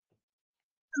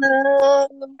Hello.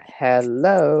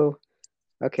 Hello.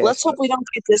 Okay, Let's so hope we don't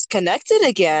get disconnected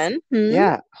again.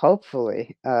 yeah,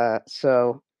 hopefully.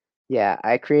 Yeah,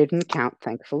 I created an account,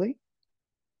 thankfully.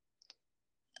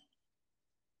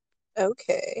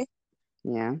 Okay.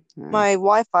 Yeah. My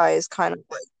Wi-Fi is kind of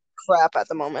like crap at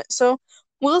the moment, so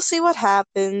we'll see what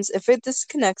happens. If it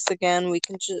disconnects again, we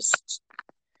can just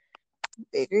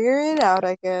figure it out,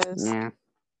 I guess. Yeah.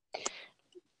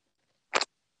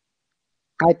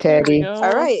 Hi, There we Teddy. All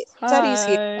go. right, Teddy's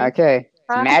here. Hi. Okay,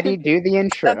 Hi. Maddie, do the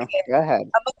intro. Okay, Go ahead.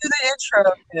 I'm gonna do the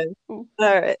intro again. Ooh.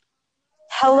 All right.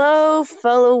 Hello,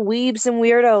 fellow weebs and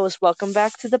weirdos. Welcome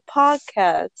back to the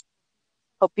podcast.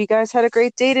 Hope you guys had a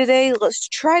great day today. Let's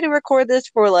try to record this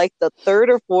for like the third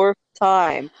or fourth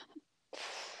time.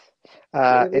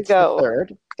 Here we It's the go.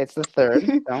 third. It's the third.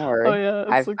 Don't Oh worry. yeah,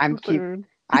 it's like the third.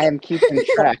 I am keeping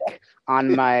track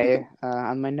on my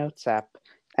notes app.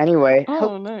 Anyway,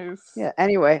 Oh, nice. yeah.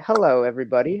 Anyway, hello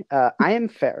everybody. I am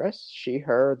Ferris. She,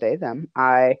 her, they, them.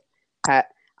 Ha-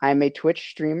 I'm a Twitch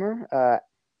streamer.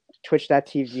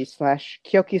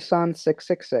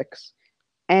 Twitch.tv/Kyoki-san666,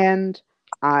 and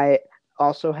I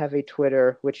also have a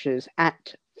Twitter which is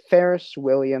at Ferris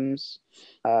Williams.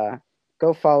 Uh,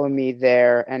 Go follow me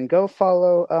there, and go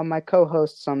follow my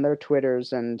co-hosts on their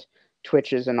Twitters and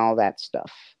Twitches and all that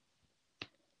stuff.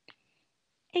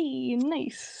 Hey,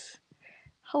 nice.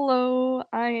 Hello,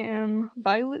 I am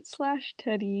Violet slash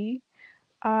Teddy.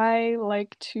 I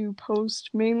like to post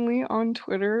mainly on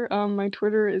Twitter. My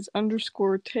Twitter is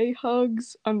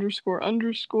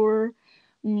 _tayhugs___.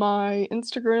 My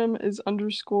Instagram is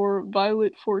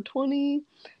 _Violet420.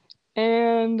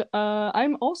 And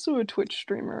I'm also a Twitch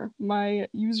streamer. My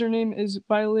username is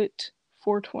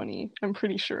Violet420. I'm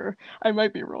pretty sure. I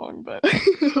might be wrong, but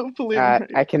hopefully I'm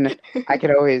I right. can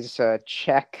always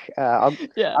check.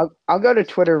 Yeah. I'll go to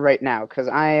Twitter right now because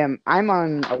I'm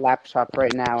on a laptop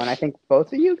right now, and I think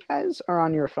both of you guys are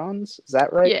on your phones. Is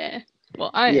that right? Yeah.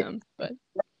 Well, I Yeah, am, but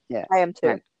yeah. I am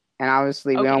too. And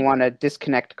obviously we don't okay. want to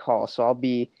disconnect call, so I'll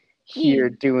be Yeah. here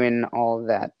doing all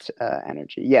that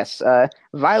energy. Yes,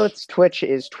 Violet's Twitch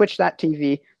is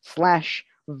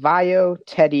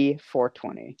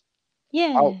twitch.tv/VioTeddy420.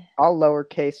 Yeah. All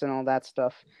lowercase and all that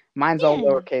stuff. Mine's all Yeah.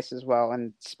 lowercase as well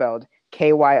and spelled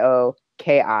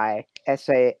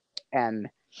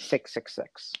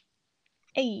KYOKISAN666.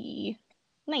 Hey.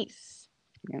 Nice.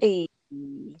 Yeah. Hey.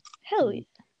 Hell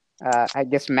yeah. I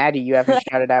guess Maddie, you haven't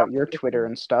shouted out your Twitter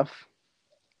and stuff.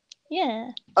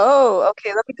 Yeah. Oh,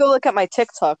 okay. Let me go look at my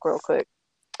TikTok real quick.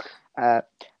 Uh,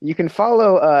 you can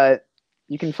follow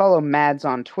Mads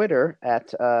on Twitter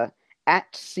at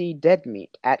 @cdeadmeat,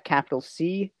 at capital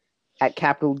C at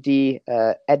capital D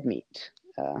Edmeat.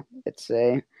 It's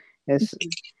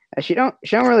she don't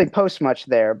really post much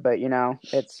there, but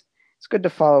it's good to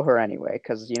follow her anyway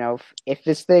because if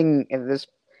this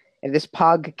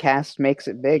podcast makes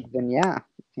it big, then yeah,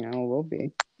 it will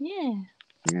be. Yeah.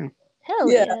 Yeah.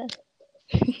 Hell Yeah.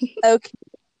 yeah. Okay.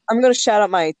 I'm gonna shout out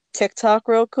my TikTok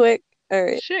real quick. All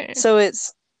right. Sure. So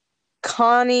it's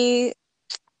Connie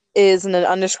is an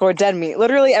underscore dead meat.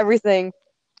 Literally everything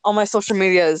on my social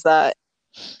media is that.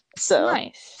 So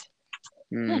Nice.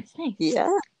 Hmm. Nice, nice. yeah,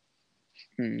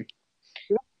 Hmm.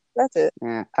 that's it.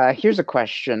 Yeah. Here's a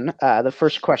question. The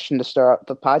first question to start out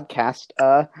the podcast.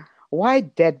 Why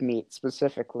dead meat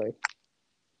specifically?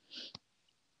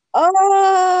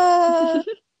 Uh,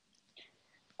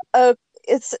 uh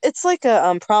it's like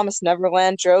a Promise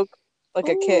Neverland joke. Like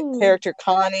a Ooh. character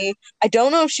Connie. I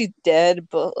don't know if she's dead,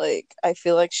 but like I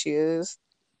feel like she is.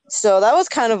 So that was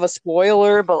kind of a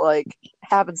spoiler, but like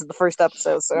happens in the first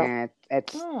episode. So Oh.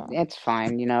 It's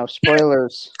fine.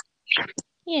 Spoilers.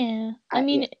 Yeah. I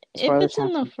mean, Yeah, if spoilers it's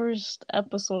in the happen. first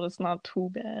episode, it's not too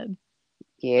bad.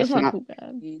 Yeah, It's not too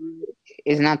bad.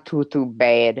 it's not too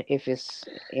bad if it's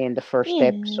in the first Yeah.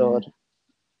 episode.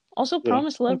 Also, Yeah.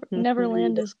 Promise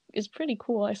Neverland is pretty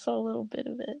cool. I saw a little bit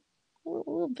of it. A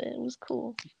little bit. It was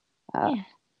cool. Uh, Yeah.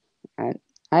 I,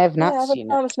 I have yeah, not I have a seen it.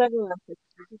 Promise Neverland.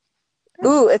 That's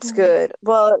Ooh, it's cool. good.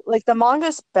 Well, like the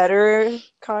manga's better,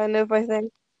 kind of, I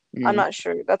think. I'm Mm, not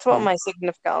sure. That's what mm, my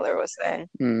significant other was saying.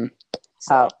 mm.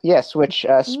 So, Yes, which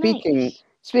Nice.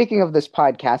 speaking of this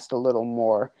podcast a little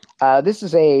more, this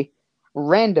is a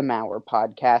random hour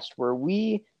podcast where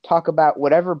we talk about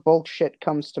whatever bullshit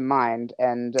comes to mind,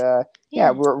 and yeah,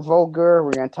 Yeah. we're vulgar.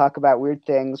 We're gonna talk about weird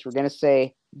things. We're gonna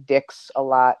say dicks a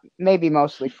lot, maybe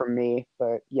mostly from me,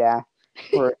 but yeah,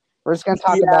 we're we're just gonna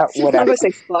talk yeah, about I'm whatever. gonna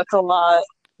say fuck a lot.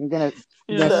 I'm gonna,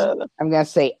 I'm gonna Yeah. So, I'm gonna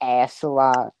say ass a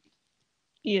lot.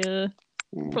 Yeah.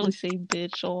 Yeah. Probably say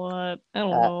bitch a lot. I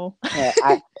don't Uh, know.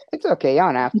 yeah, it's okay. You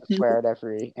don't have to swear at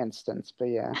every instance, but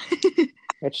yeah.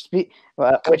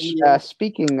 Yeah.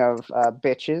 Speaking of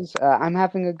bitches, I'm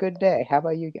having a good day. How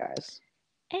about you guys?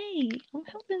 Hey, I'm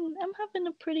having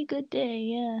a pretty good day.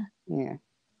 Yeah. Yeah,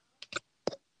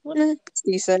 It's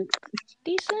decent.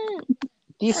 Decent.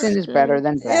 decent That's is better good.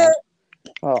 than Yeah, bad.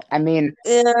 Well,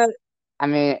 yeah,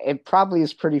 it probably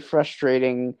is pretty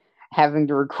frustrating having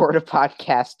to record a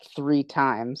podcast 3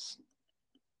 times.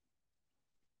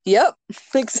 yep,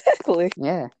 exactly.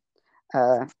 Yeah,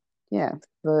 uh, yeah.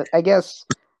 But I guess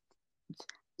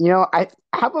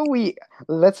how about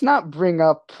let's not bring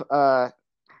up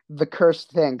the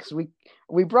cursed thing because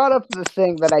we brought up the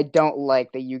thing that I don't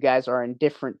like that you guys are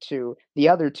indifferent to the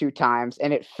other 2 times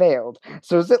and it failed.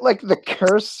 So is it like the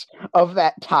curse of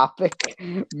that topic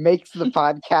makes the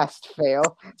podcast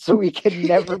fail so we can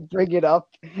never bring it up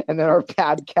and then our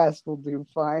podcast will do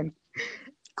fine?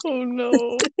 Oh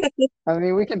no. I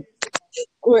mean, we can.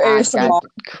 Or God, ASMR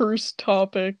Cursed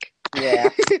topic. yeah,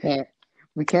 can't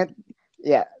we can't.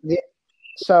 Yeah.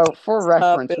 So for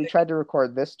reference, topic. we tried to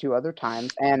record this 2 other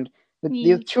times, and the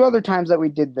Yeah. 2 other times that we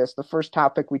did this, the first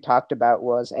topic we talked about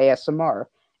was ASMR,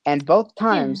 and both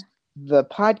times the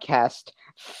podcast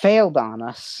failed on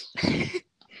us.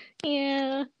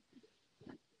 Yeah.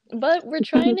 But we're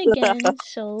trying again,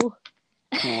 so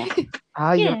Yeah.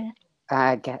 Ah, you. yeah.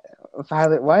 I get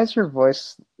Violet. Why is your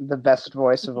voice the best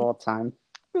voice of all time?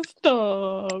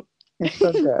 Stop. It's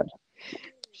so good.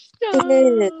 It Stop.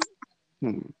 is.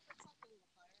 Hmm.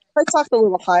 If I talked a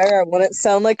little higher, I wouldn't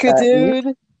sound like a You.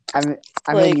 dude. I mean,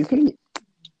 Like, you can.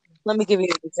 let me give you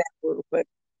an example real quick.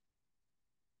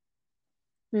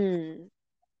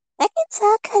 I can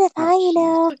talk kind of high, you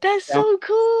know. That's Don't so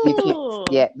you can't. cool.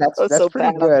 Yeah, That's that's so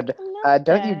pretty bad. good. I love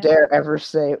Don't you that. dare ever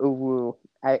say ooh woo.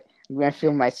 I'm gonna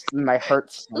feel my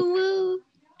heart sink. Ooh.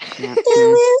 Yeah.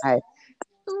 Ooh,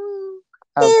 Ooh.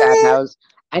 Oh God, that was.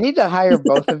 I need to hire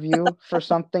both of you for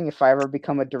something if I ever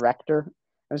become a director.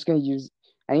 I'm just gonna use.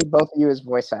 I need both of you as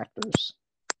voice actors.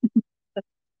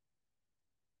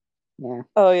 Yeah,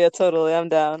 Oh yeah, totally. I'm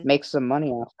down. make some money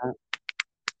off that.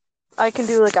 I can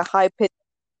do like a high pitched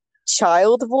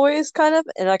child voice kind of,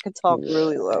 and I can talk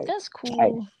really Yeah, low, That's I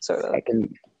cool. sort of. I can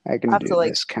I I can have to do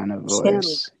like this kind of channel,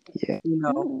 voice. Yeah, you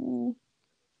know. Ooh.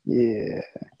 yeah.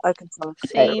 I can talk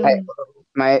I, really I Same.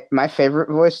 low. my favorite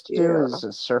voice to do Yeah. is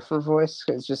a surfer voice.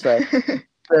 It's just like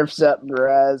surfs up,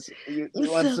 bros. You What's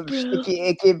want up, some bro? sticky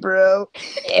icky, bro?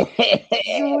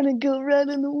 You wanna go ride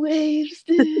on the waves,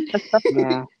 dude?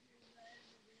 Yeah,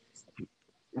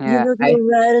 You yeah. wanna go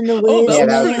ride in the Oh, waves that Yeah,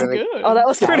 was that was tonight? pretty really Oh, that good.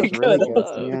 was that pretty was really good. Hold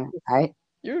good. up. Yeah,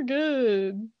 You're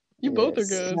good. You both are yes.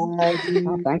 good. Oh,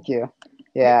 Sliding. thank you.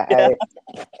 Yeah,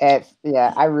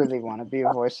 Yeah. I really want to be a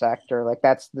voice actor. Like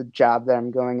that's the job that I'm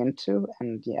going into,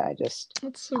 and yeah, That's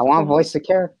so I want to cool. voice a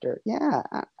character. Yeah,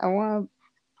 I want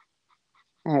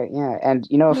to. Yeah, and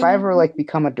if I ever Then like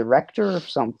become a director of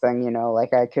something,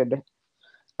 like I could.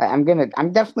 I'm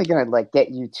definitely gonna like get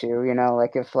you to,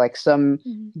 like if like some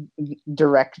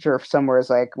director somewhere is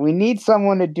like, we need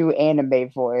someone to do anime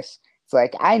voice. It's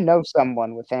like I know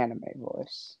someone with anime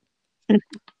voice.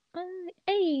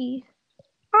 hey.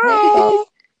 Yeah, so Hi.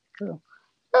 true.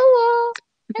 Hello.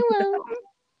 Hello. Hello.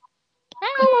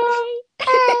 Hi.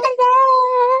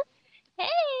 Hello. Hey.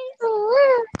 Hello.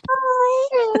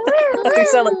 Hi. You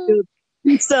sound like Ooh.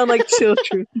 you sound like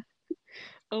children.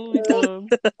 Oh my god.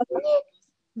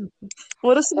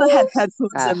 What if someone had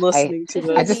headphones and I listening to This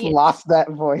I is this? just the lost that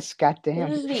voice. God this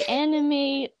damn. is the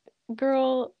anime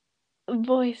girl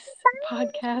voice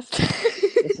podcast.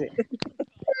 Is it?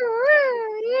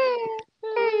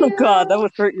 Oh God, that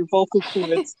would hurt your vocal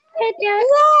cords. Get down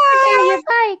your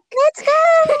bike. Let's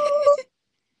go.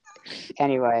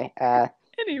 Anyway,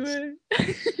 Anyway.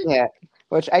 yeah.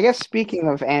 Which I guess speaking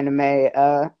of anime,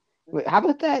 how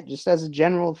about that? Just as a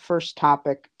general first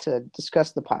topic to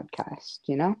discuss the podcast,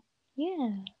 Yeah.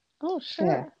 Oh, Yeah.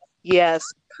 sure. Yes,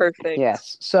 perfect.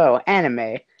 Yes. So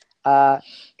anime. Uh,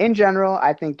 in general,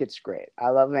 I think it's great. I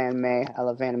love anime. I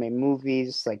love anime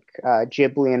movies like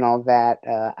Ghibli and all that.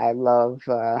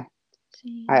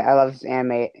 See. I love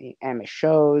anime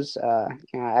shows.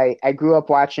 I grew up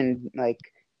watching like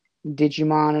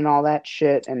Digimon and all that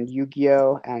shit, and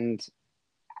Yu-Gi-Oh, and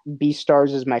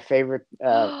Beastars is my favorite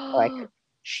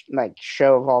like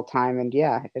show of all time. And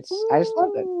yeah, I just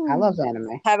love it. I love Ooh.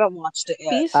 anime. Haven't watched it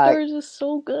yet. Uh, Beastars is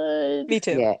so good. Me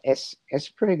too. yeah, it's a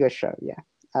pretty good show. Yeah.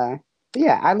 But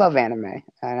yeah, I love anime,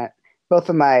 and both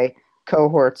of my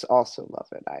cohorts also love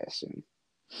it. I assume.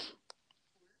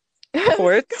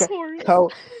 Courts? Course. Co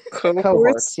Cohorts?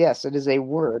 Cohorts. Yes, it is a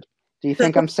word. Do you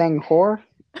think I'm saying whore?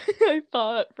 I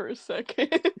thought for a second.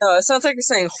 No, it sounds like you're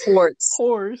saying horse.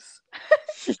 Horse.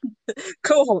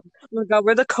 Cohort. Oh my god,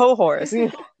 we're the cohorts.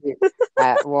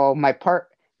 Well, my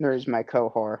partner is my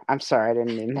cohort. I'm sorry, I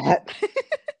didn't mean that.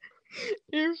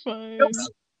 You're fine.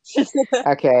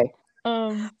 Okay.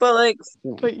 But like,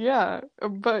 but yeah,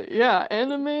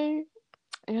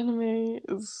 anime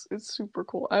is it's super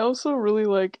cool. I also really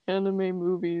like anime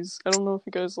movies. I don't know if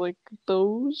you guys like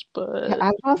those, Yeah, but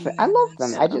I love it. I love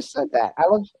them. I yeah. just said that. I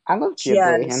love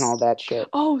Ghibli and all yes. that shit.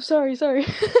 Oh, sorry.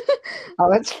 Oh,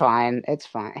 that's fine. It's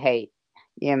fine. Hey,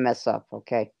 you mess up,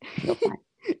 okay? You're fine.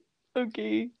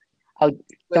 Okay. Oh,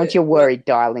 don't Wait, you what? worry,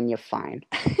 darling. You're fine.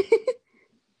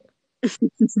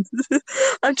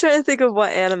 I'm trying to think of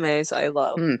what animes I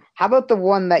love. How about the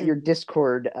one that your Hmm.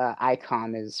 Discord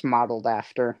icon is modeled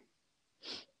after?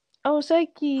 Oh,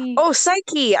 Psyche. Oh,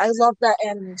 Psyche! I love that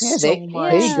anime Yeah, so there you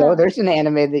much. go. Yeah. There's an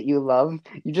anime that you love.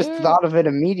 You just We thought of it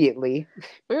immediately.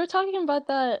 were talking about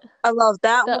that I love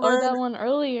that one. that one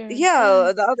earlier.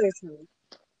 Yeah, the other two.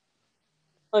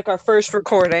 Like our first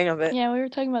recording of it. Yeah, we were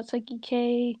talking about Psyche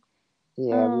K.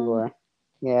 Yeah, we were.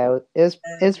 Yeah,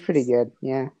 it's pretty good.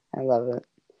 Yeah, I love it.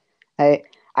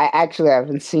 I actually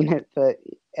haven't seen it, but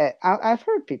I've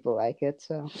heard people like it,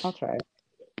 so I'll try it.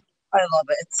 I love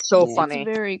it. It's so Yeah. It's funny.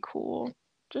 very cool.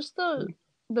 Just the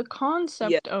Yeah.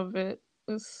 concept of it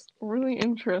is really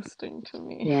interesting to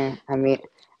me. Yeah, I mean,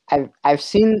 I've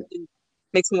seen.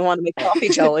 Makes me want to make coffee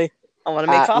jelly. I want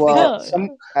to make coffee Well, Hell jelly.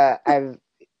 some yeah. I've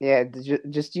yeah,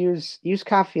 just use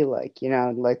coffee like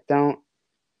like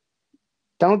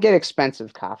don't get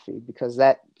expensive coffee because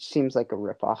that seems like a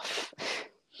ripoff.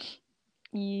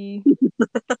 Yeah.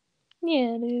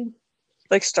 Yeah, dude.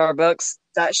 Like Starbucks.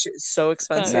 That shit is so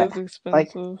That Yeah, expensive. is like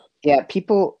expensive. yeah,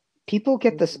 people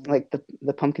get this like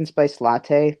the pumpkin spice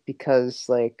latte because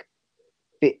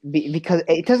because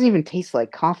it doesn't even taste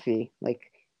like coffee. Like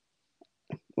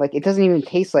it doesn't even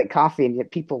taste like coffee, and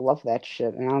yet people love that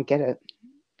shit, and I don't get it.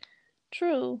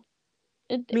 True.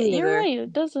 Me You're neither. right.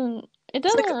 It doesn't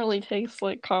It's like really taste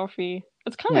like coffee.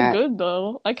 It's kind of Yeah, good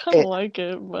though. I kind of it. like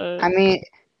it, but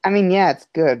I mean, yeah, it's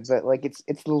good, but like it's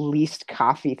the least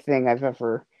coffee thing I've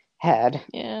ever had.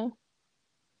 yeah.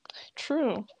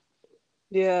 True.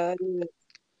 yeah.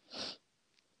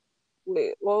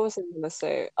 Wait, what was I gonna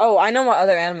say? Oh, I know what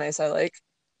other animes I like.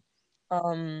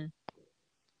 Um,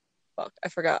 fuck, I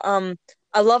forgot.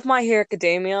 I love My Hero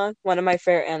Academia. One of my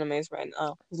favorite animes right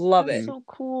now. Love That's it. Mm. so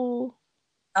cool.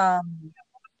 Um,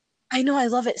 I know I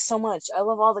love it so much. I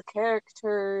love all the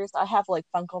characters. I have like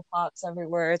Funko Pops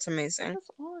everywhere. It's amazing. That's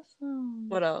awesome.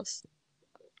 What else?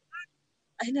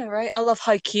 I know, right? I love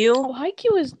Haikyuu. Oh,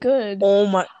 Haikyuu is good. Oh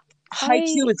my, I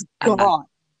Haikyuu is I'm not. God.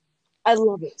 I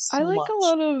love it I so like a much.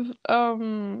 lot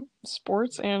of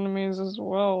sports animes as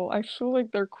well. I feel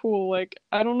like they're cool. Like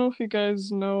I don't know if you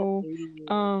guys know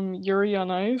Yuri on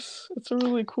Ice. It's a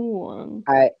really cool one.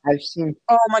 I've seen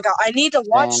Oh my God, I need to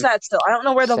watch same that still. I don't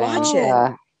know where to watch same.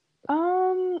 it.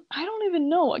 Oh, I don't even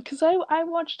know because I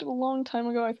watched it a long time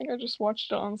ago. I think I just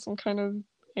watched it on some kind of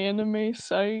anime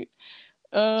site.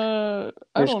 I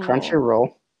There's don't know.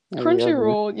 Crunchyroll. Maybe you'll do.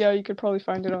 Crunchyroll, yeah, you could probably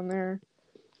find it on there.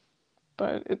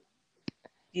 But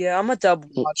Yeah, I'm a dub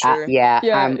watcher. Yeah,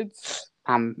 yeah, it's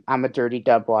I'm a dirty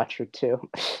dub watcher too.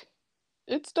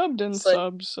 dubbed in It's like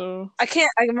sub, so I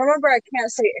remember I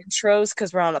can't say intros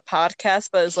because we're on a podcast,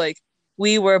 but it's like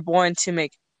we were born to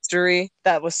make history.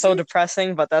 That was so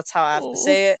depressing, but that's how I have to oh,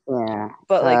 say it. Yeah.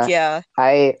 But like, yeah.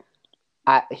 I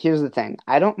here's the thing.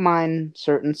 I don't mind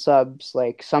certain subs.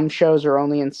 Like some shows are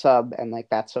only in sub, and like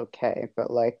that's okay.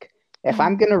 But like if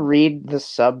I'm gonna read the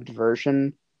subbed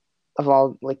version of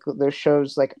all like their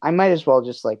shows, like I might as well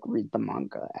just like read the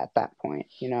manga at that point.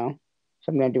 If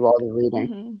I'm gonna do all the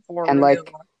reading. For And real.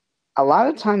 like a lot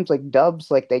of times, like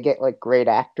dubs, like they get like great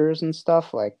actors and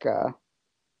stuff. Like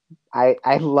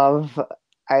I love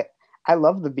I I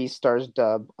love the Beastars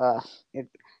dub. It,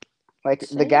 like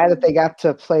the guy that same, they got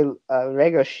to play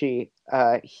Regoshi,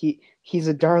 he's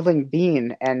a darling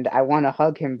bean, and I want to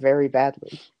hug him very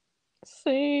badly.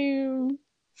 same.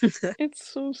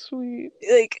 It's so sweet.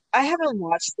 Like I haven't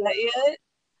watched that yet.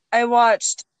 I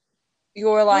watched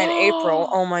Your Lie in April.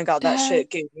 Oh my God, that that shit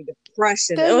gave me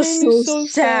depression. It that was made me so so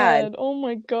sad. sad. Oh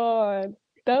my god,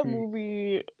 that Hmm.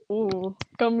 movie, ooh,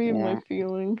 got me in my Yeah,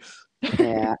 feelings.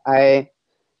 yeah.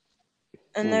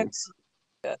 And Yeah.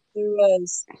 there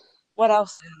was what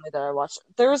else did I watch?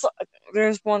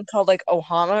 There's one called like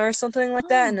Ohana or something like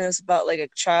that, and it Oh, was about like a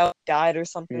child died or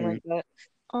something Hmm. like that.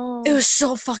 It oh, was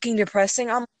so fucking depressing.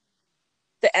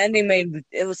 The ending made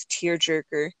it was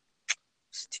tearjerker.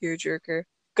 It's tearjerker.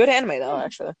 Good anime though,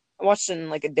 actually. I watched it in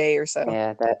like a day or so.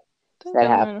 Yeah, I think that I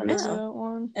might have heard happens. of Yeah. that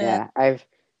one. And Yeah, I've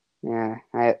Yeah,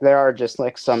 there are just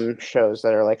like some shows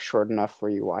that are like short enough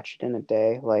where you watch it in a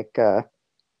day.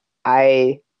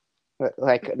 I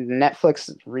like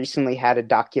Netflix recently had a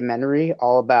documentary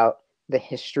all about the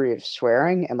history of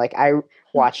swearing, and like I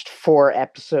watched 4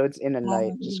 episodes in a Oh,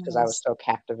 night just because I was yes. so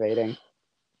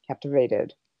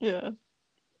captivated. Yeah.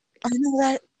 I know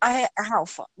that.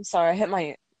 I'm sorry.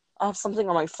 I have something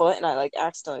on my foot and I like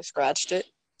accidentally scratched it.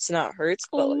 So now it hurts,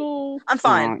 but Oh like, no. I'm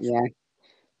fine. Oh yeah,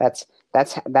 that's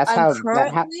that's I'm how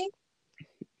that how currently,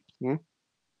 yeah.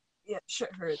 yeah,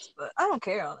 shit hurts, but I don't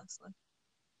care, honestly.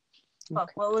 Fuck,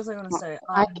 Okay. what was I gonna Well, say?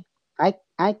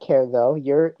 I care though.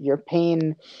 Your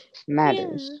pain Yeah.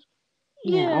 matters.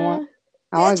 Yeah, Yeah.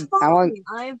 It's I want.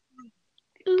 fine.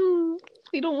 Ooh.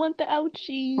 We don't want the Oh,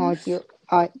 ouchies.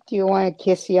 do you want a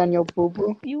kissy on your boo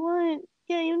boo? You want?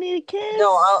 Yeah, you need a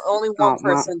No, kiss. only one Oh,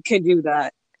 person can do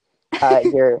that.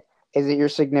 your is it your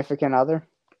significant other?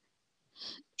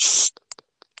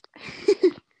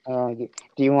 Do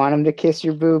you want him to kiss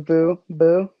your boo boo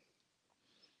boo?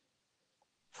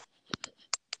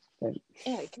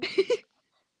 Yeah,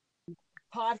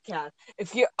 podcast.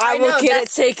 If you, I will get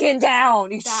it taken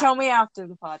down. You show me after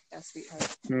the podcast,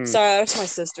 sweetheart. Hmm, Sorry, that's my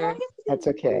sister. that's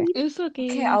okay. It's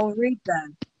Okay, okay. I'll read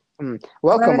them. I better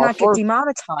Welcome, our not get fourth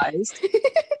demonetized.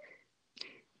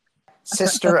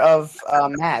 sister of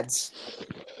Mads.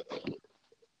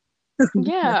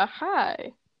 Yeah.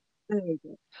 Hi. There you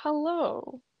go.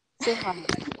 Hello. Say hi.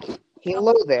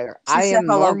 Hello there. She I said am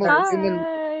hello normal first. human.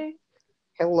 Hi.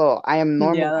 Hello, I am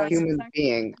normal Yeah, that's human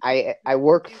being. I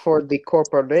work for the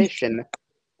corporation,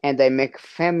 and I make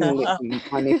family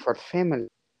money for family.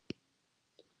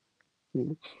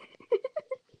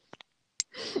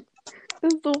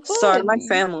 It's so sorry. My funny.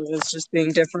 family is just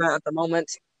being different at the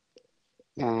moment.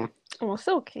 Yeah, Oh, it's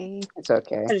okay. it's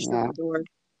okay. I just shut Yeah. the door.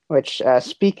 Which,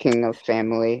 speaking of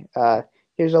family,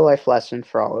 here's a life lesson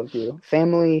for all of you.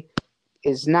 Family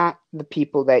is not the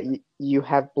people that you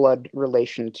have blood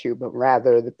relation to, but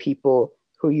rather the people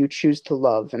who you choose to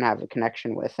love and have a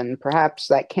connection with. And perhaps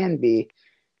that can be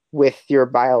with your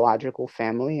biological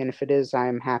family. And if it is, I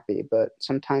am happy. But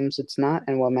sometimes it's not.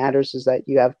 And what matters is that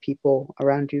you have people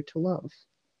around you to love.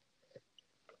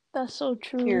 That's so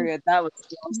true. Period. That was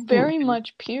well Very spoken.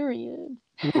 much period.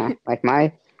 Yeah, like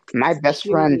my best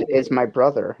friend is my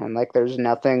brother, and like there's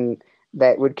nothing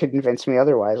that would convince me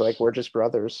otherwise. Like we're just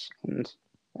brothers, and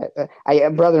I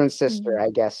am brother and sister, Mm. I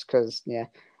guess, because yeah,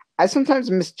 I sometimes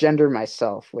misgender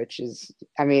myself, which is,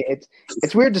 I mean,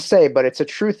 it's weird to say, but it's a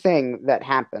true thing that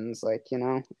happens. Like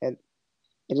it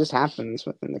just happens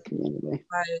within the community.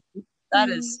 Right.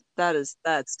 Mm.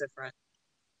 That's different.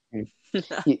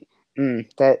 Mm. You-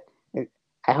 that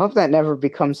I hope that never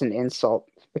becomes an insult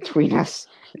between us.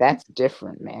 That's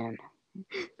different, man.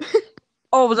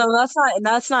 Oh, but then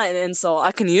that's not an insult.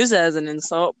 I can use it as an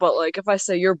insult, but like if I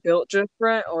say you're built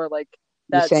different or like You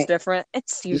that's say different,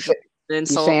 it's you say usually an you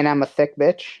insult. saying I'm a thick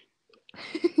bitch?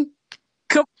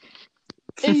 Come-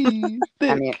 Hey,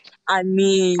 I mean, thick. I I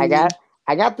mean, got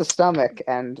I got the stomach,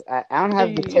 and I don't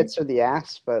have the Hey. tits or the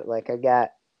ass, but like I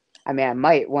got. I mean, I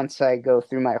might once I go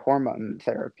through my hormone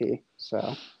therapy.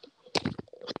 So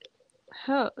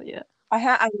Hell yeah. I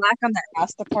lack on the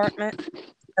ass department.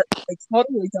 I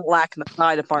totally don't lack in the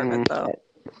thigh department though.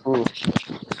 ooh,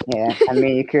 yeah. I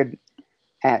mean, you could.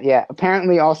 Yeah.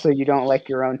 Apparently, also you don't like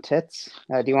your own tits.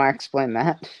 Do you want to explain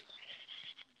that?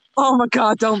 Oh my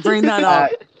god, don't bring that Uh,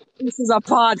 up. This is a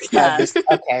podcast.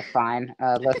 okay, fine.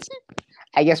 Let's.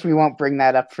 I guess we won't bring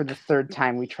that up for the third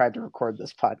time we tried to record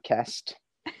this podcast.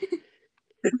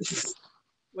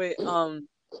 Wait,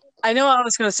 I know what I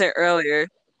was gonna say earlier.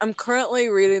 I'm currently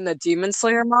reading the Demon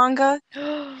Slayer manga,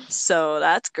 so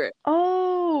that's great.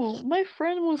 Oh, my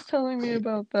friend was telling me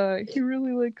about that. He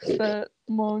really likes that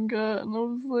manga, and I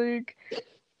was like,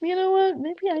 you know what?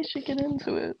 Maybe I should get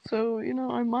into it. So,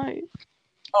 I might.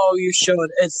 Oh, you should.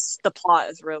 The plot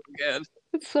is really good.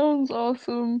 It sounds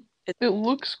awesome. It It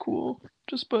looks cool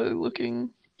just by looking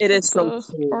it at is so the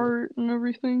cool. art and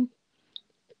everything.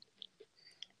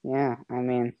 Yeah,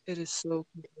 It is so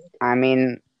cool. I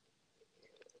mean,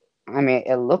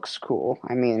 it looks cool.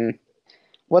 I mean,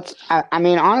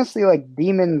 honestly, like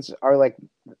demons are like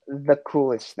the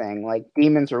coolest thing. Like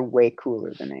demons are way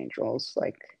cooler than angels.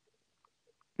 Like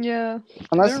Yeah,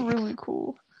 unless, they're really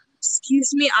cool. Excuse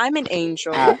me, I'm an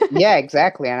angel. yeah,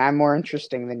 exactly. And I'm more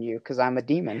interesting than you because I'm a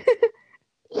demon.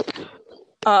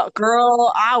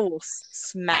 Girl, I will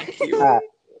smack you. Uh,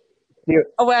 do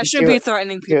Oh wait, I should do be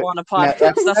threatening do people on a no, podcast.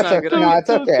 That's not a good no, idea. it's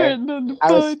Don't okay. threaten on the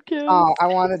I was podcast. I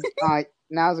wanted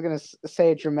now I was gonna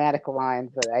say a dramatic line,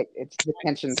 but it's the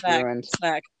tension's Smack, ruined.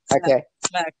 smack, smack, Okay.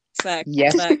 smack, smack,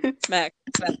 Yes, smack, smack,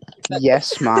 smack, smack.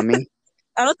 yes, mommy.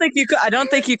 I don't think you could. I don't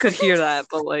think you could hear that,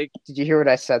 but like, Did you hear what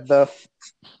I said though?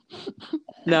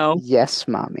 no. Yes,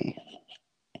 mommy.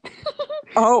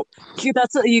 Oh, you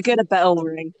get a bell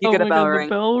ring. You Oh get a my bell god, the ring.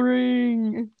 bell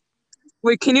ring.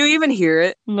 Wait, can you even hear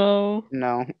it? No.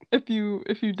 No, If you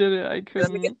did it, I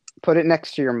Let me get. couldn't. put it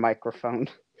next to your microphone.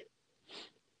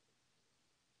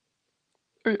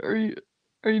 Are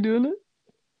you doing it?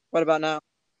 What about now?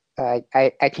 I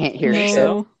can't hear Think shit.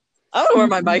 so. I don't know where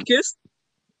my Mm-mm. mic is.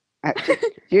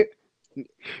 You,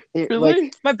 like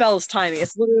Really? My bell is tiny.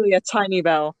 It's literally a tiny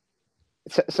bell.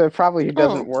 so it probably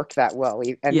doesn't Oh. work that well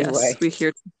Yes, anyway. we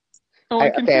hear. Oh, I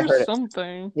can Okay, I hear heard it.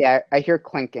 something. Yeah, I hear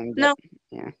clinking, but No.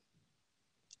 yeah,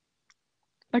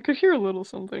 I could hear a little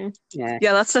something. yeah,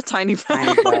 Yeah, that's a tiny bell.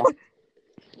 tiny bell.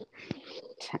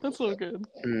 That's so good.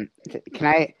 Can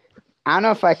I? I don't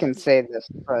know if I can say this,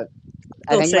 but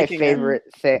I Still think my shaking it. favorite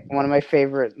thing, one of my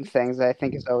favorite things that I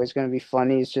think is always going to be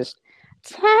funny is just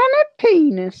tiny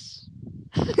penis.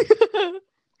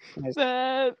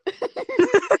 That.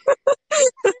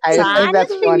 I just think Tiny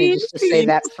that's funny penis. just to say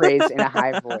that phrase in a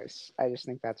high voice. I just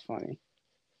think that's funny.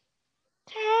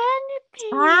 Tiny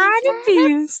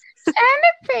penis.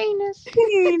 Penis.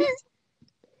 Penis.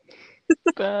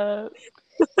 That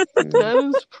Mm.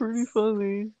 is pretty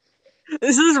funny.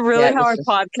 This is really Yeah, how this our is.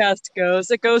 podcast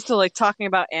goes. It goes to like talking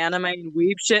about anime and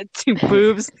weeb shit to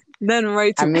boobs, then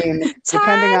right I to mean,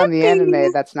 depending tiny on the anime,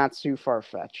 penis. that's not too far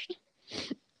fetched.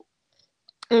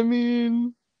 I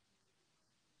mean,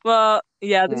 Well,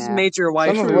 yeah, this is Yeah, major some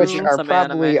of waifu which true. in are some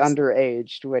probably animes.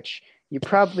 underaged, which you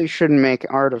probably shouldn't make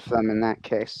art of them in that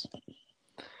case.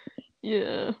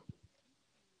 Yeah.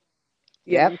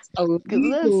 Yeah, Yep. it's Because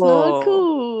that's not illegal.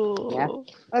 cool. Yeah.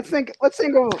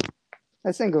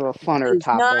 Let's think of a funner It's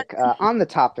not. topic. On the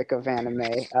topic of anime,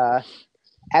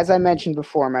 as I mentioned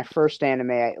before, my first anime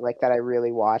that I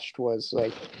really watched was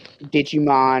like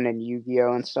Digimon and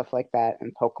Yu-Gi-Oh and stuff like that,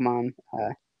 and Pokemon.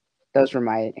 Those were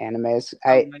my animes.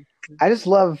 Oh my I just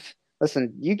love.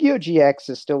 Listen, Yu-Gi-Oh GX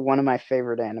is still one of my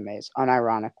favorite animes,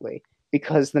 unironically,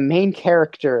 because the main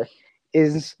character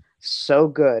is so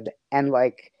good and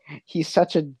like he's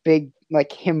such a big like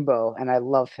himbo, and I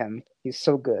love him. He's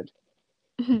so good.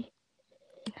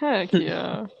 Heck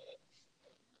yeah.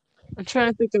 I'm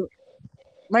trying to think of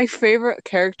my favorite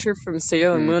character from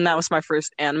Sailor Hmm. Moon. That was my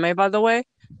first anime, by the way.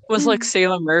 Was like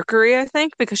Sailor Mercury, I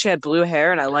think, because she had blue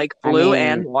hair, and I like I blue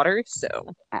and mean, water. So,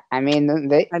 I mean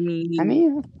they. I I mean,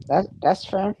 mean that's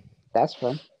fair. That's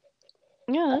fair.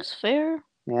 Yeah, that's fair.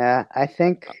 Yeah, I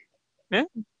think. yeah,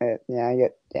 Yeah, I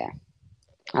get. Yeah,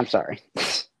 I'm sorry.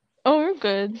 Oh, you're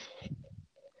good.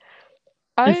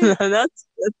 that's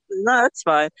no, that's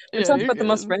fine. We're Yeah, talking you're about the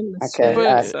most good. random Okay, shit.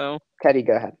 But, So, Teddy,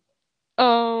 go ahead.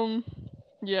 um,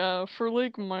 yeah, for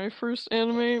like my first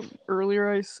anime, earlier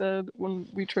I said when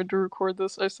we tried to record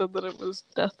this, I said that it was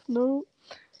Death Note.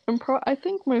 I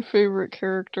think my favorite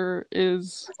character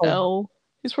is Oh. L.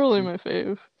 He's probably my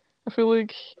fave. I feel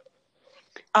like,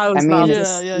 I I was about mean,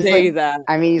 to yeah, he's say like. that.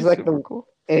 I mean, he's super cool.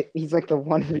 he's like the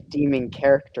one redeeming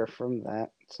character from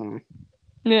that. So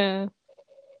Yeah,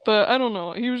 but I don't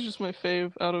know. He was just my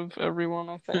fave out of everyone,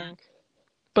 I think.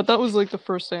 But that was like the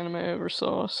first anime I ever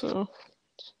saw, so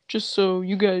just so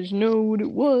you guys know what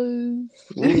it was.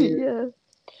 yeah. Yeah.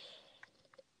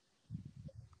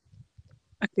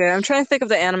 Okay, I'm trying to think of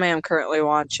the anime I'm currently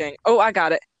watching. Oh, I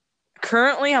got it.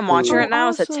 Currently, I'm watching Oh, it now.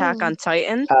 It's Attack on awesome.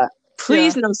 Titan. Uh,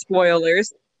 Please, Yeah. no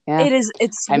spoilers. yeah.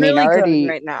 It's I mean, really good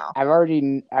right now. I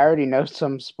already know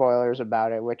some spoilers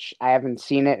about it, which I haven't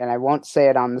seen it, and I won't say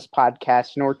it on this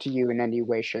podcast, nor to you in any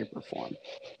way, shape, or form.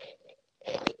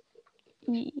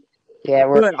 Yeah,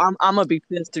 Good. I'm gonna be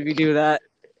pissed if you do that.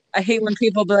 I hate when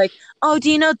people be like, "Oh,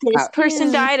 do you know this person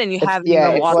Yeah. died?" and you it's haven't yeah,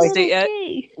 even it's watched like it yet.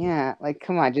 Okay. yeah, like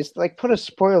come on, just like put a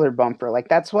spoiler bumper. Like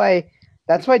that's why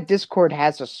Discord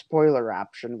has a spoiler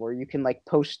option where you can like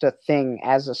post a thing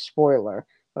as a spoiler.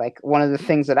 Like one of the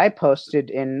things that I posted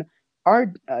in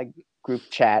our group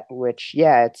chat, which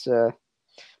yeah, it's a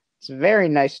very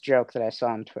nice joke that I saw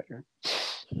on Twitter.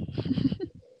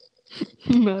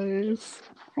 Nice.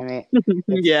 I mean, it's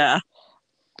Yeah,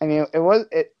 I mean it was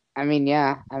it. I mean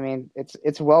yeah. I mean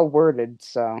it's well worded.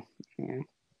 So yeah.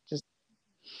 Just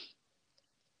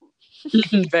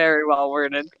very well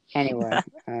worded. anyway.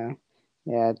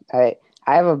 Yeah.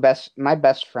 I have my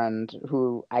best friend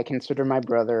who I consider my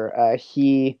brother.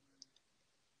 He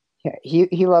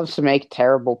loves to make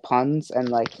terrible puns and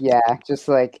like yeah, just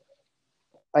like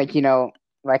like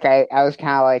I was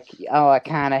kind of like oh I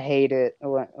kind of hate it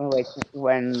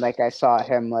when like I saw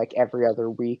him like every other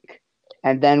week,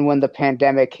 and then when the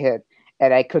pandemic hit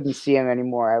and I couldn't see him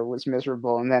anymore, I was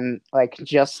miserable. And then like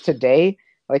just today,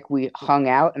 like we hung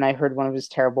out, and I heard one of his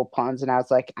terrible puns, and I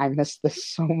was like, I miss this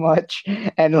so much,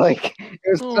 and like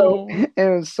Oh. it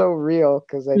was so real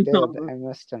because I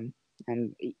missed him,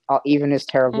 and even his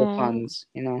terrible Aw. puns,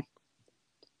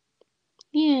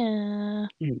 Yeah.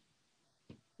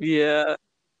 Yeah.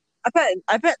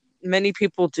 I bet many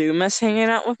people do miss hanging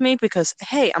out with me because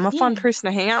hey, I'm a fun Yeah. person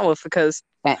to hang out with because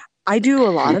Eh, I do a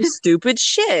lot of stupid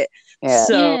shit. Yeah,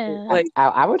 So Yeah. like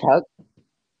I would hug.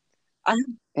 I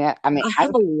Yeah, I mean, I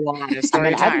have a lot of I mean, story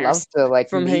I'd love times to like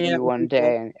from meet hanging you out with one people.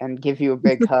 day and give you a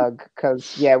big hug,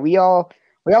 because yeah, we all,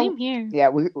 Same here. yeah,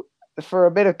 we for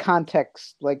a bit of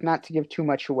context, like not to give too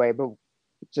much away, but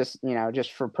just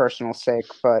just for personal sake,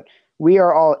 but we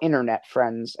are all internet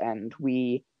friends, and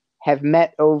we have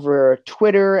met over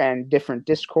Twitter and different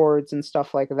Discords and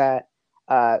stuff like that.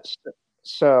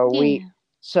 So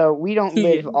Yeah. we don't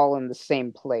live Yeah. all in the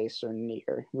same place or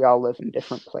near. We all live in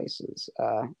different places.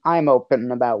 I'm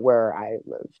open about where I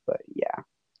live, but yeah,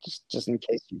 just in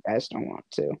case you guys don't want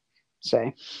to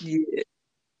say. Yeah.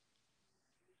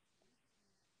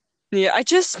 Yeah, I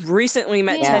just recently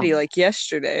met Yeah. Teddy like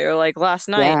yesterday or like last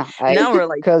night. Yeah, And now we're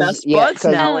like best buds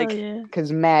now. Hell Like yeah.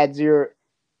 because Mads, you're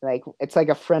like, it's like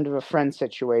a friend of a friend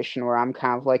situation where I'm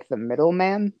kind of like the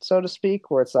middleman, so to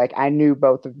speak, where it's like I knew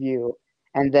both of you,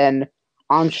 and then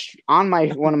on my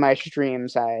one of my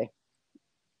streams, I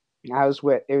was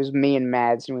with, it was me and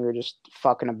Mads, and we were just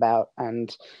fucking about,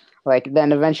 and like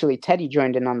then eventually Teddy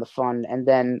joined in on the fun, and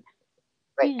then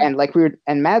like Yeah. and like we were,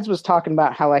 and Mads was talking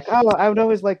about how like, oh, I would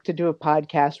always like to do a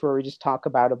podcast where we just talk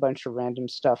about a bunch of random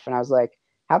stuff, and I was like,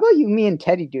 how about me and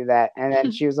Teddy do that? And then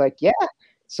she was like, yeah.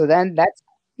 So then that's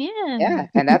Yeah.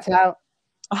 and that's how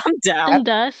I'm down. And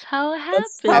that's how it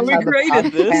That's how that's we how happened. the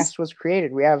created this. podcast was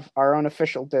created. We have our own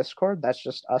official Discord. That's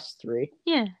just us three,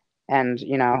 Yeah. and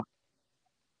yeah,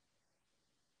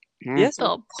 Yes,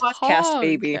 The podcast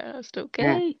baby. podcast, yeah.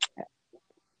 okay?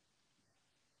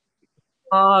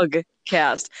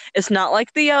 Podcast. It's not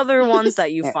like the other ones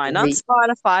that you Yeah, find on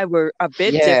Spotify. We're a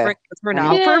bit different because we're and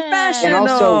now and also we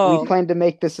professional. plan to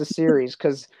make this a series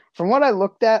because from what I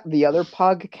looked at, the other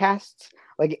podcasts,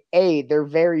 like A, they're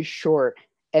very short,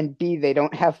 and B, they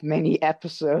don't have many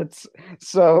episodes.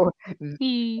 So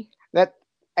He. that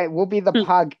it will be the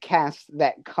podcast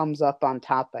that comes up on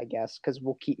top, I guess, because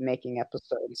we'll keep making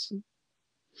episodes.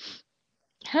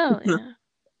 Hell yeah.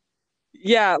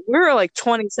 Yeah, we're like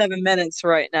 27 minutes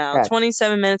right now. Yeah,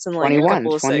 27 minutes and like a 21,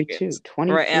 couple of 22, seconds.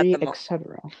 Right at 23, the moment.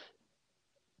 etc.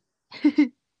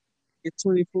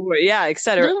 24. Yeah,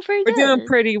 etc. Doing pretty We're doing good.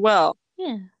 pretty well.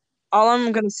 Yeah. All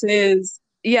I'm gonna say is,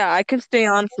 yeah, I can stay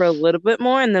on for a little bit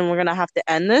more, and then we're gonna have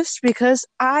to end this because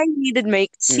I need to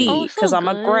make tea Oh, because so I'm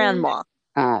a good. grandma.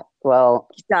 Well,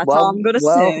 That's all I'm gonna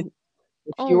say.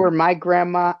 if you were Oh. my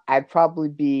grandma, I'd probably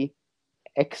be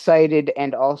excited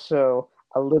and also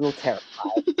a little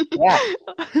terrified. Yeah.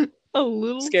 A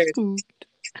little Scared. spooked.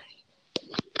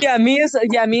 Yeah, me as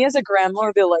a grandma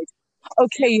would be like,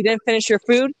 okay, you didn't finish your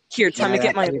food. Here, time to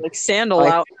get my like sandal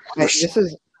Like, out. this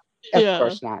is, of Yeah.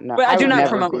 course not. No, But I do would not never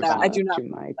promote do that. I that do not to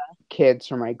promote my that.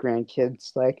 kids or my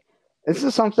grandkids. Like, this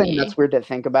is something Yeah. that's weird to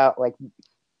think about.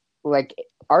 Like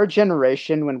our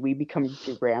generation, when we become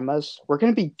grandmas, we're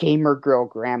gonna be gamer girl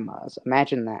grandmas.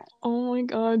 Imagine that. Oh my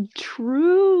god,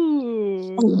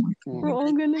 true. Oh, We're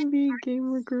all gonna be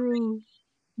gamer girls.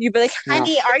 you'd be like,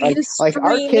 honey, are you like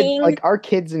streaming? our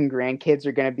kids and grandkids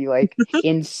are gonna be like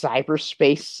in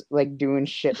cyberspace, like doing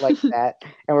shit like that,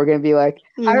 and we're gonna be like,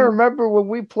 I Yeah. remember when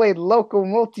we played local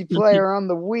multiplayer on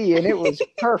the Wii, and it was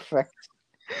perfect.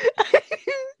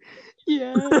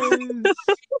 Yes.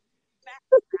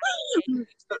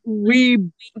 We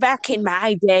back in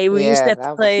my day, we used Yeah, to that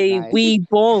was play nice. Wii That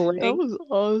bowling. was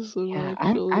awesome, Yeah,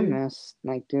 actually. I miss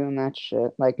like doing that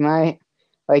shit. Like my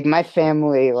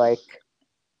family, like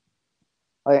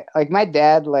my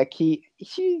dad, like he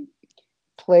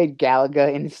played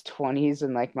Galaga in his 20s,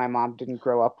 and like my mom didn't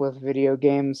grow up with video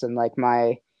games, and like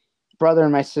my brother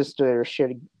and my sister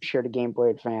shared a Game Boy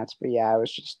Advance. But yeah, I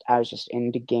was just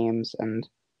into games, and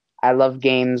I love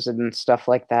games and stuff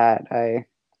like that. I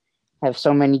have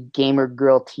so many gamer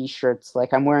girl T-shirts.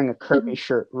 Like I'm wearing a Kirby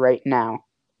shirt right now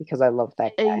because I love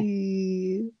that guy.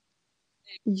 Hey.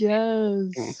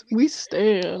 Yes. We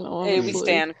stand, honestly. Hey, we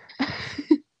stand.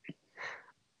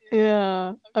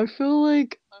 Yeah. I feel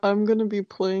like I'm gonna be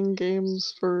playing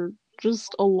games for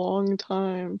just a long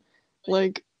time.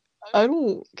 Like, I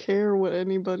don't care what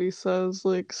anybody says.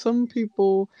 Like, some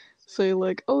people say,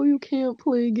 like, oh, you can't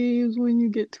play games when you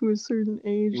get to a certain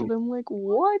age. And I'm like,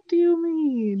 what do you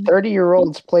mean?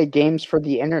 30-year-olds play games for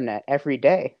the internet every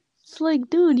day. It's like,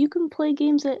 dude, you can play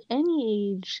games at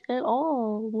any age, at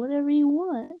all, whatever you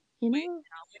want, you know?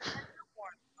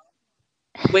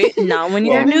 Wait, not when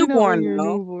Yeah. you're Well, maybe not when newborn, you're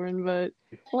though. newborn, but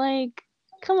like,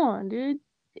 come on, dude.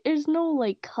 There's no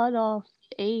like cutoff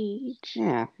age.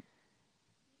 Yeah.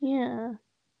 Yeah.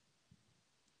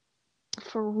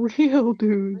 For real,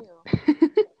 dude.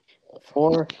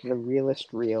 For the realest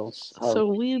reels. So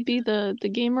we'd be the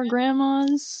gamer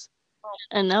grandmas,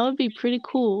 and that would be pretty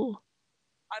cool.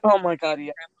 Oh my god,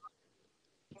 yeah.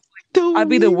 The I'd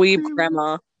be the weeb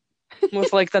grandma. grandma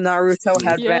with like the Naruto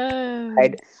headband.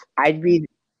 Yes. I'd be.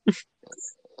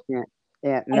 Yeah.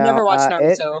 Yeah. I never No. watched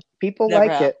Naruto. People Never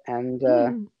like have. it, and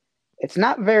Mm. it's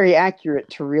not very accurate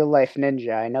to real life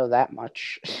ninja. I know that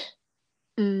much.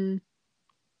 Mm.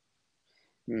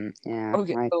 Yeah.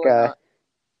 Okay, Like. so we're not.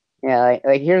 Yeah.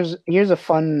 Like here's a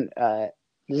fun.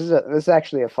 This is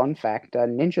actually a fun fact.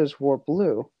 Ninjas wore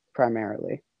blue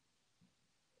primarily.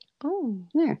 Oh.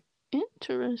 Yeah.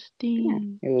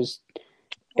 Interesting. It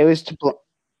was to.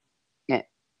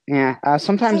 Yeah.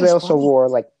 Sometimes That they is also funny. wore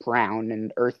like brown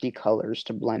and earthy colors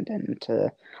to blend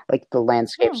into like the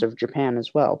landscapes Oh. of Japan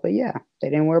as well. But yeah, they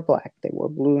didn't wear black. They wore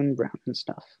blue and brown and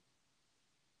stuff.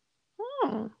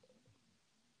 Oh.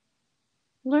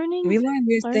 Learning. We learn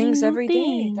new things every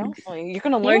day, don't we? You're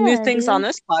gonna learn new Yeah, things on dude.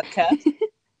 this podcast.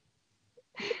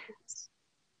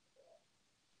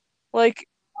 Like,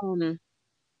 when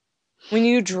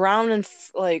you drown in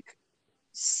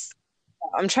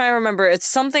I'm trying to remember. It's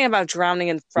something about drowning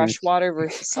in fresh water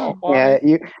versus salt water.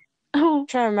 Yeah, Oh. I'm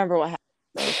trying to remember what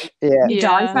happened. yeah, You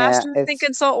die Yeah. faster, I think, it's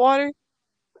in salt water.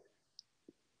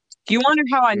 You wonder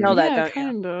how I know that, Yeah, don't you?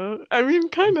 kinda. I mean,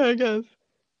 kinda, I guess.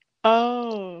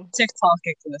 Oh. TikTok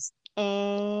exists.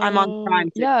 I'm on Prime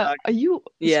Yeah. TikTok. You.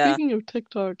 Yeah. Speaking of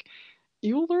TikTok,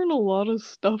 you'll learn a lot of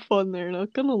stuff on there.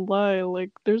 Not gonna lie,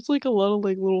 like there's like a lot of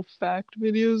like little fact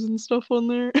videos and stuff on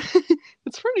there.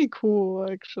 It's pretty cool,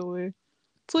 actually.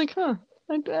 It's like, huh?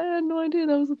 I had no idea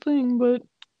that was a thing, but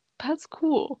that's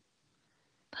cool.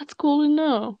 That's cool to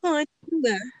know. Oh, I do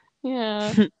that.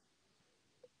 Yeah.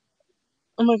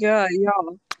 Oh my god,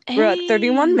 y'all. We're at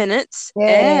 31 Hey. minutes, yay,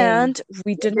 and we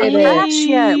we didn't did it. crash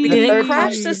yet. We The didn't third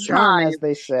crash time's the Hey. this charm, time. as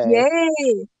they say.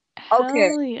 Yay! Okay,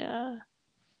 Hell yeah.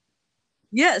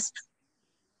 yes.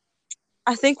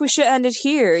 I think we should end it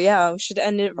here. Yeah, we should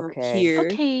end it Okay. here.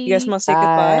 You guys Okay. want to say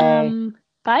goodbye?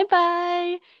 Bye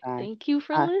bye. Bye. Thank you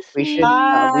for We listening. should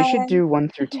Bye. do 1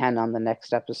 through 10 on the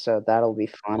next episode. That'll be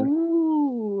fun.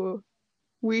 Ooh.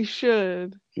 We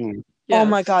should. Mm. Oh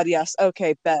my Yes. god, yes.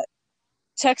 Okay, bet.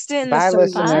 Text it in the Bye, story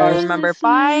so I'll listeners. Bye, remember.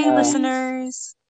 Bye, listeners. listeners.